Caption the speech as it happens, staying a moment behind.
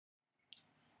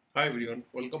Hi everyone,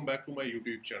 welcome back to my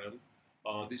YouTube channel.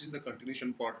 This is the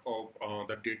continuation part of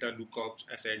the data lookups,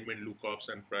 assignment lookups,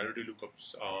 and priority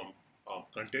lookups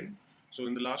content. So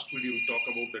in the last video, we talk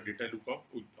about the data lookup,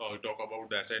 we talk about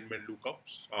the assignment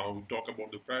lookups, we talk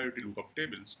about the priority lookup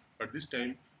tables. But this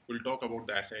time, we'll talk about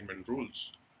the assignment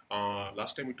rules.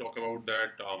 Last time we talked about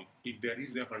that if there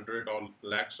is 100 or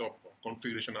lakhs of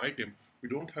configuration item, we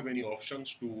don't have any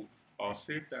options to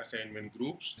set the assignment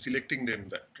groups, selecting them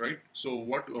that, right? So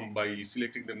what by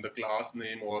selecting them the class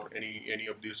name or any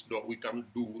of these, we can't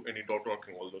do any dot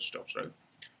working, all those stuff, right?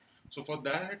 So for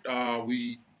that,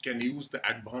 we can use the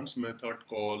advanced method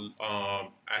called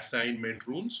assignment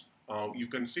rules. You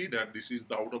can see that this is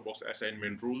the out-of-box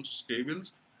assignment rules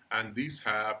tables, and these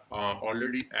have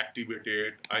already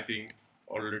activated, I think,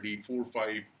 already 4,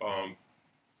 5,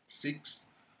 6.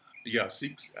 Yeah,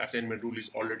 6 assignment rule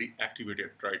is already activated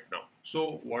right now.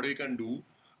 So what we can do,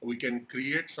 we can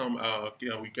create some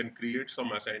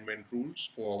assignment rules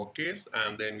for our case,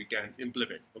 and then we can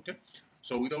implement. Okay,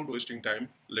 so without wasting time,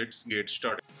 let's get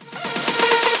started.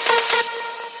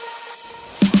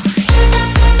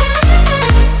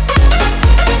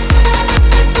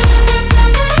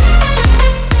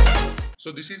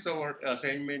 So this is our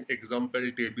assignment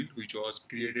example table, which was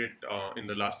created in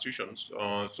the last sessions.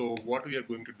 So what we are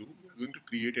going to do, we are going to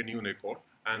create a new record,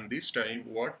 and this time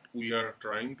what we are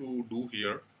trying to do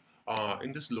here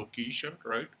in this location,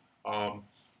 right? Um,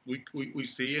 we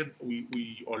say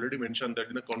we already mentioned that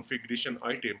in the configuration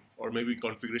item, or maybe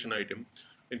configuration item,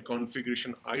 in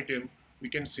configuration item we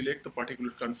can select the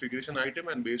particular configuration item,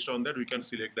 and based on that we can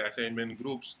select the assignment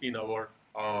groups in our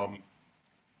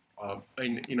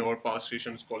in our past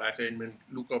sessions called assignment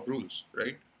lookup rules,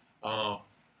 right? Uh,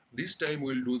 this time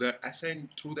we'll do the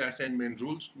through the assignment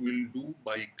rules. We'll do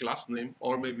by class name,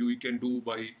 or maybe we can do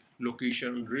by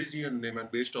location, region name, and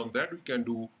based on that we can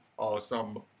do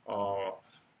some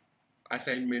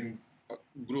assignment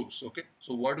groups. Okay,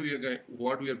 so what we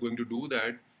are going to do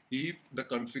that if the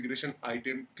configuration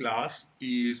item class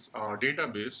is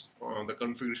database, the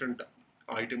configuration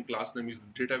item class name is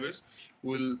database,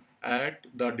 will add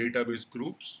the database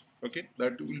groups. Okay,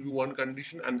 that will be one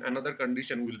condition, and another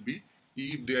condition will be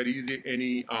if there is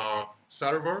any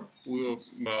server,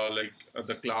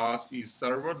 the class is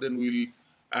server, then we'll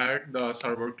add the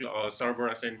server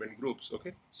assignment groups.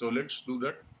 Okay, so let's do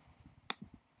that.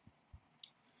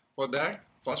 For that,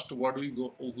 first what we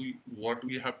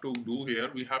have to do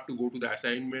here, we have to go to the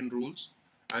assignment rules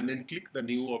and then click the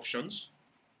new options.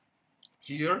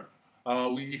 Here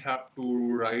we have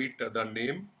to write the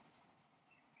name.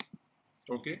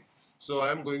 Okay, so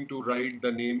I am going to write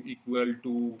the name equal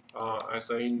to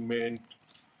assignment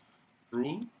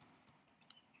rule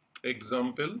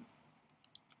example,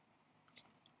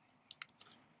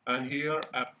 and here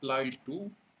apply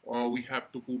to, we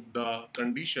have to put the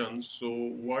conditions. So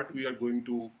what we are going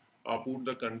to put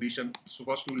the condition, so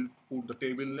first we will put the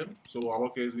table name. So our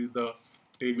case is the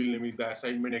table name is the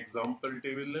assignment example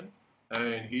table name,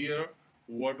 and here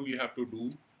what we have to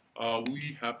do,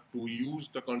 we have to use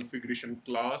the configuration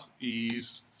class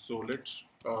is, so let's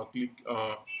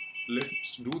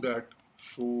do that,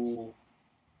 show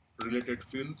related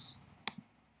fields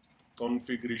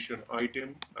configuration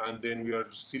item, and then we are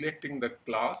selecting the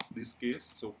class, this case.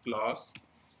 So class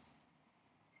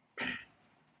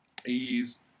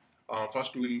is,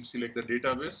 first we'll select the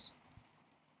database,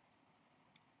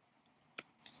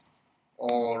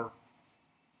 or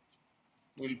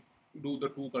we'll do the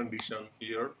two condition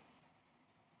here.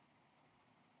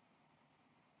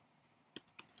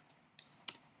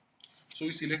 So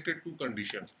we selected two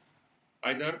conditions,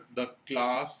 either the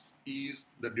class is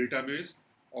the database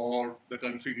or the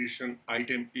configuration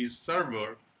item is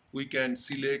server. We can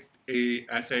select a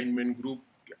assignment group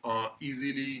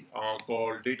easily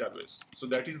called database. So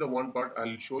that is the one part.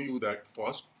 I'll show you that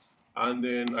first, and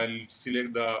then I'll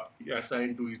select the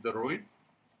assigned to is the Rohit.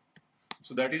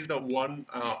 So that is the one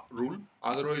rule.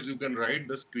 Otherwise you can write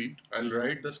the script. I'll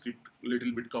write the script a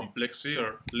little bit complex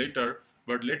here later,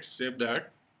 but let's save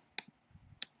that.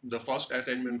 The first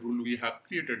assignment rule we have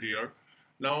created here.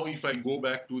 Now if I go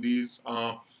back to these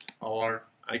our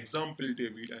example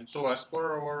table, and so as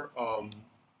per our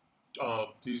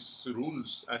these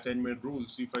rules, assignment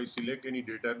rules, if I select any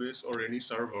database or any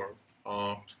server,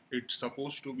 it's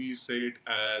supposed to be set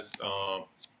as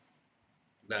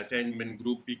the assignment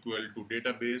group equal to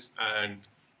database, and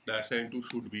the assigned to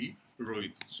should be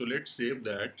Rohit. So let's save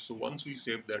that. So once we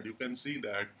save that, you can see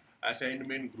that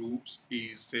assignment groups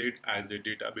is set as a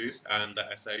database and the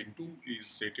assigned to is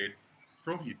set at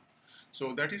Rohit.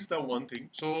 So that is the one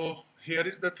thing. So here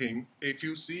is the thing. If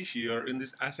you see here in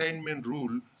this assignment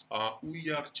rule, we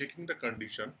are checking the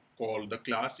condition called the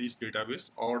class is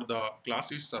database or the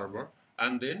class is server,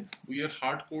 and then we are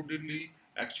hard-codedly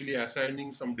actually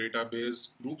assigning some database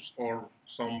groups or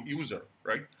some user,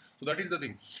 right? So that is the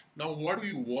thing. Now what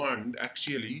we want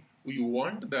actually, we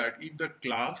want that if the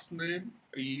class name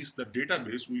is the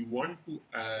database, we want to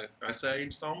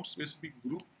assign some specific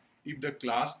group. If the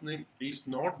class name is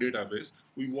not database,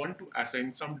 we want to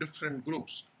assign some different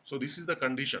groups. So this is the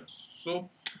condition. So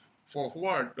for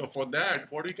that,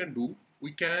 what we can do,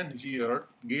 we can here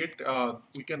get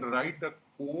we can write the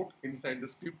code inside the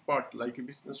script part like a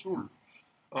business rule.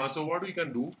 So what we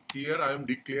can do here, I am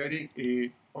declaring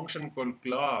a function called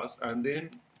class, and then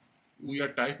we are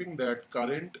typing that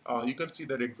current. You can see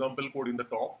that example code in the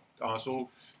top. So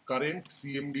current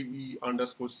cmdb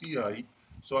underscore ci.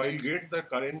 So I'll get the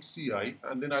current ci,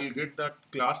 and then I'll get that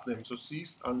class name. So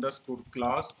sys underscore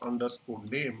class underscore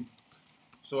name.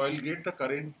 So I'll get the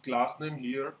current class name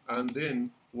here, and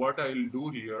then what I'll do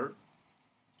here,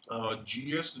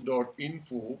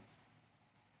 gs.info,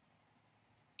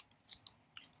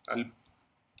 I'll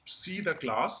see the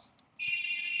class,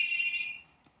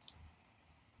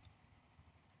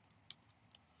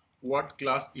 what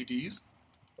class it is,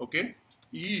 okay?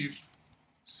 If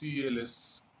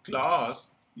cls class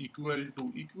equal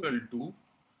to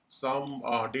some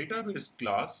database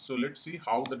class. So let's see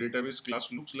how the database class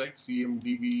looks like.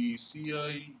 cmdb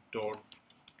ci dot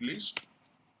list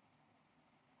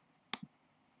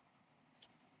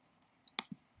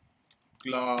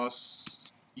class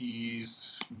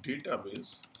is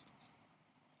database.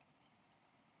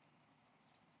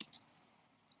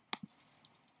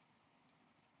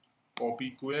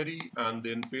 Copy query and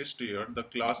then paste here. The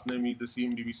class name is the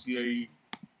cmdb ci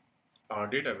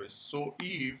database. So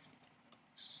if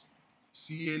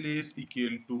CLS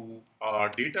equal to our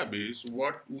database,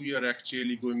 what we are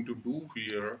actually going to do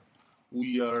here,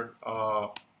 we are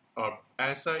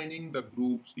assigning the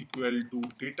groups equal to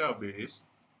database.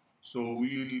 So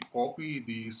we will copy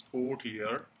this code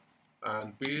here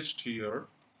and paste here,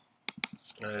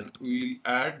 and we'll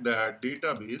add that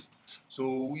database.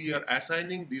 So we are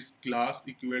assigning this class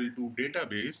equal to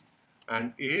database,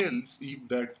 and else if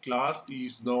that class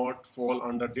is not fall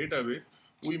under database,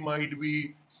 we might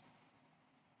be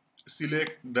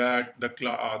select that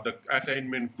the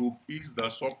assignment group is the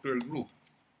software group.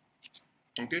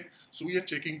 Okay, so we are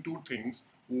checking two things.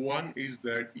 One is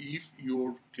that if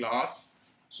your class,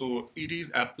 so it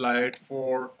is applied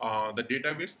for the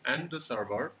database and the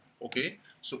server. Okay,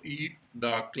 so if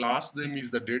the class name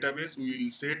is the database, we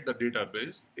will set the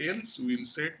database, else we will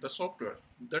set the software.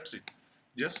 That's it.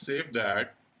 Just save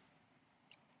that.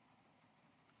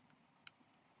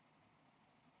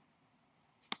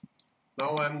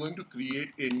 Now I'm going to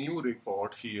create a new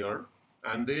record here,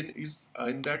 and then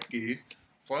in that case,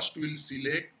 first we'll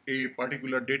select a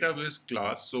particular database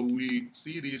class. So we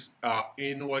see this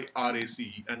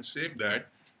NYRAC and save that.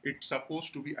 It's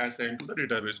supposed to be assigned to the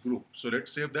database group. So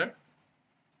let's save that.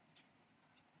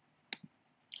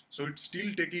 So it's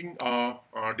still taking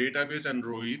database and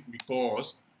Rohit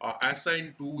because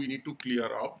assign to we need to clear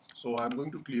up. So I'm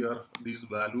going to clear this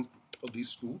value of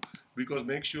these two, because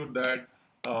make sure that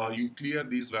you clear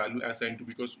this value assigned to,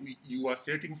 because you are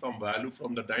setting some value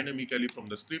from the dynamically from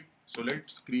the script. So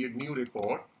let's create new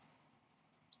record.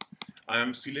 I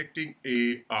am selecting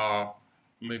a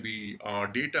maybe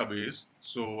database.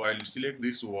 So I'll select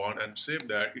this one and save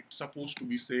that. It's supposed to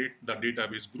be set the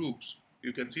database groups.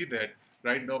 You can see that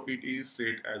right now it is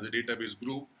set as a database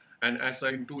group, and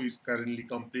assign to is currently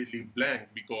completely blank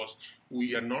because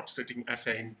we are not setting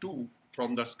assign to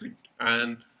from the script,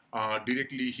 and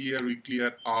directly here we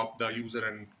clear up the user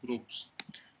and groups.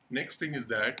 Next thing is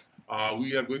that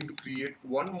we are going to create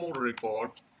one more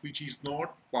record which is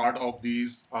not part of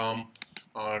this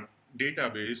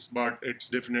database, but it's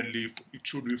definitely, it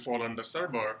should be fall under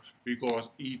server, because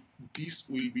this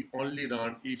will be only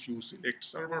run if you select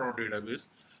server or database.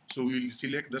 So we'll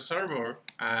select the server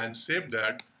and save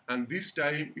that, and this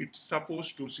time it's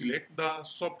supposed to select the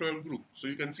software group. So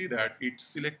you can see that it's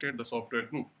selected the software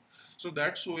group. So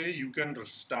that's the way you can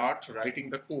start writing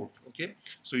the code. Okay,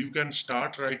 so you can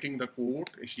start writing the code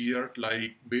here,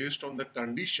 like based on the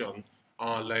condition.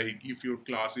 Like if your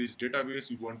class is database,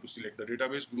 you want to select the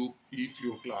database group. If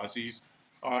your class is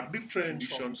different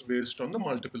conditions based on the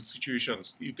multiple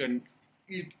situations, you can,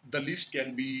 the list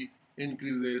can be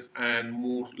increases and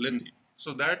more lengthy.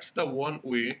 So that's the one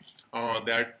way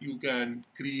that you can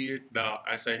create the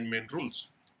assignment rules.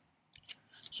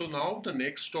 So now the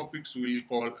next topics we'll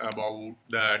call about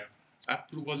that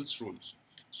approvals rules.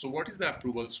 So what is the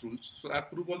approvals rules? So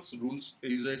approvals rules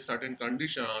is a certain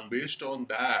condition, based on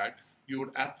that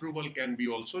your approval can be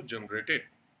also generated.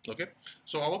 Okay,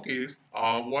 so our case,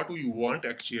 what we want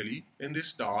actually in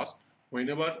this task,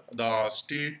 whenever the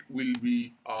state will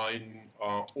be in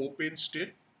open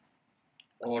state,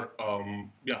 or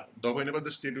yeah, whenever the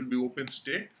state will be open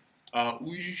state,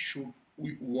 we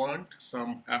want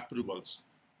some approvals.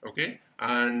 Okay,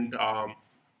 and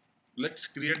let's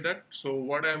create that. So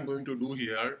what I am going to do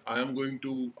here, I am going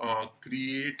to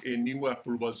create a new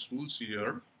approvals rules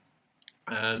here,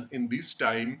 and in this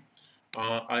time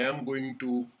I am going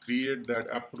to create that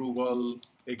approval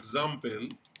example,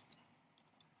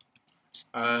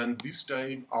 and this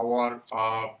time our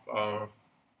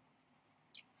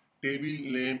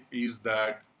table name is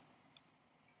that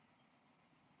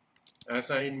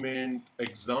assignment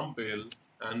example,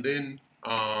 and then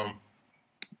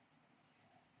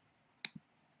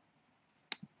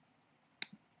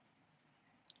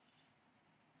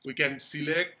we can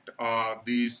select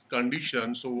these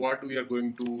conditions. So what we are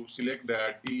going to select,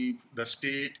 that if the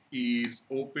state is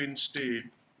open state,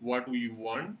 what we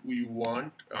want, we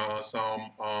want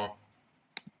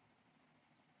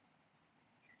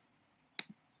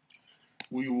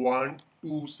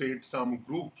to set some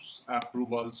groups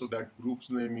approval. So that group's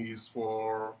name is,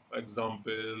 for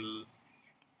example,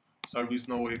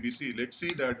 ServiceNow ABC. Let's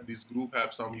see that this group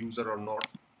have some user or not,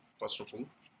 first of all.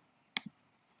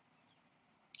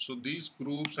 So these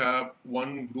groups have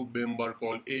one group member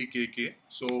called AKK.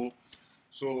 So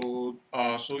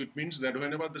it means that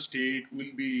whenever the state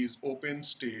will be is open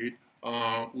state,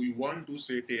 we want to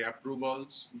set a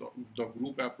approvals, the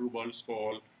group approvals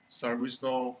called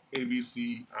ServiceNow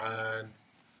ABC, and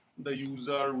the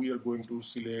user, we are going to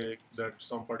select that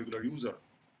some particular user.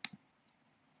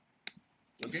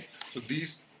 Okay, so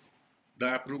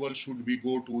the approval should be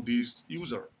go to this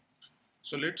user.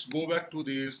 So let's go back to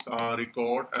this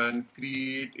record and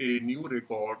create a new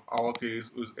record. Our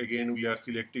case is, again, we are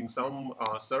selecting some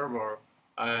server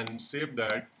and save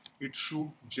that. It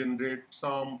should generate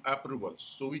some approvals.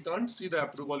 So we can't see the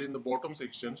approval in the bottom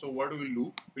section. So what we'll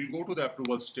do, we'll go to the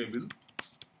approvals table.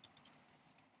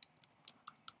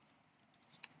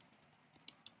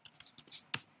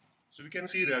 So we can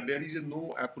see that there is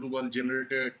no approval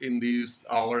generated in this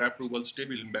our approvals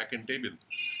table, in backend table.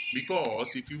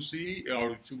 Because if you see,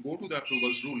 or if you go to the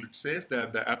approvals rule, it says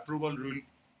that the approval rule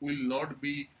will not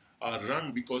be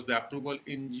run because the approval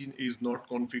engine is not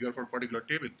configured for particular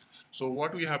table. So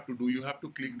what we have to do, you have to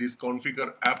click this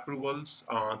configure approvals,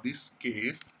 this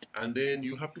case, and then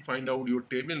you have to find out your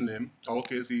table name. Our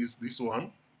case is this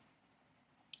one,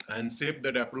 and save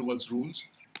that approvals rules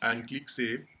and click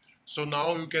save. So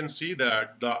now you can see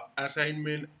that the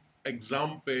assignment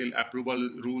example approval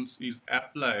rules is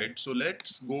applied. So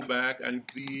let's go back and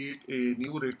create a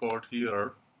new record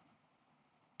here.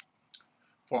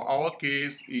 For our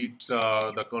case, it's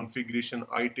the configuration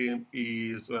item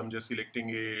is, so I'm just selecting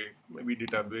a maybe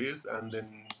database and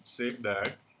then save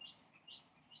that.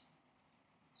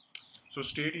 So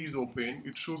state is open,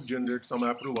 it should generate some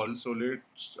approval. So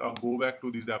let's go back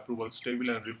to this approvals table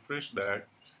and refresh that.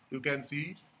 You can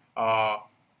see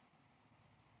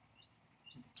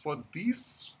for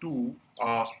these two,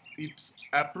 its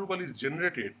approval is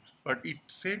generated, but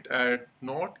it's set at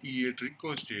not yet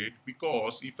requested,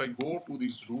 because if I go to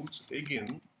these rules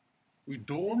again, we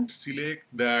don't select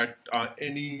that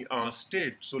any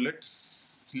state. So let's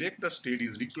select the state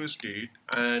is requested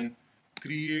and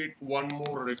create one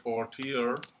more record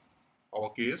here,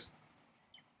 our case,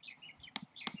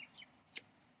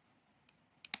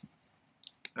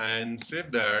 and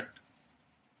save that.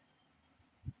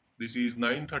 This is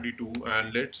 932,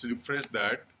 and let's refresh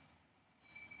that.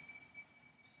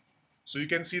 So you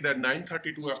can see that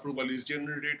 932 approval is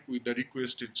generated with the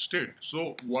requested state.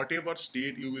 So whatever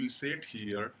state you will set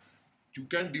here, you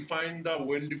can define the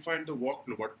well-defined the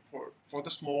workflow, but for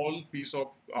the small piece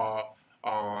of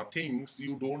things,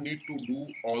 you don't need to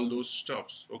do all those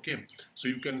stuffs. Okay, so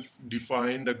you can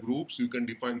define the groups, you can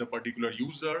define the particular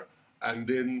user, and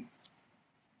then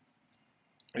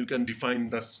you can define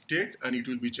the state, and it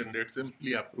will be generate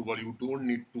simply approval. You don't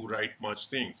need to write much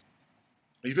things.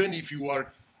 Even if you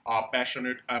are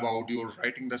passionate about your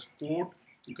writing the code,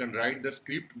 you can write the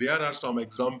script. There are some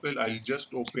example. I'll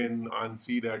just open and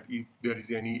see that if there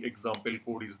is any example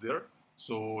code is there.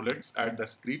 So let's add the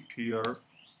script here.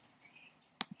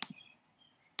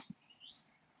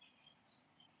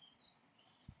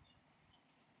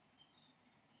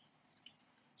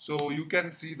 So you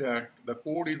can see that the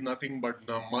code is nothing but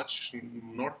not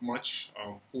much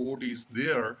code is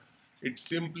there. It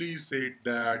simply said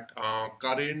that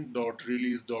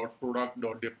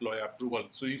current.release.product.deploy approval.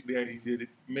 So if there is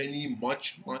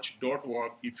much dot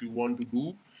work, if you want to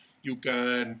do, you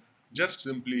can just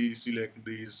simply select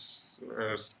this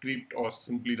script or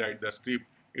simply write the script.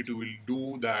 It will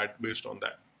do that based on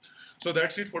that. So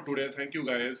that's it for today. Thank you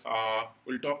guys.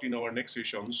 We'll talk in our next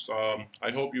sessions.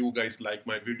 I hope you guys like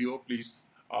my video. Please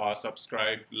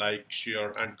subscribe, like,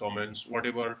 share, and comments,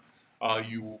 whatever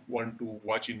you want to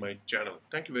watch in my channel.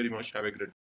 Thank you very much. Have a great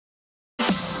day.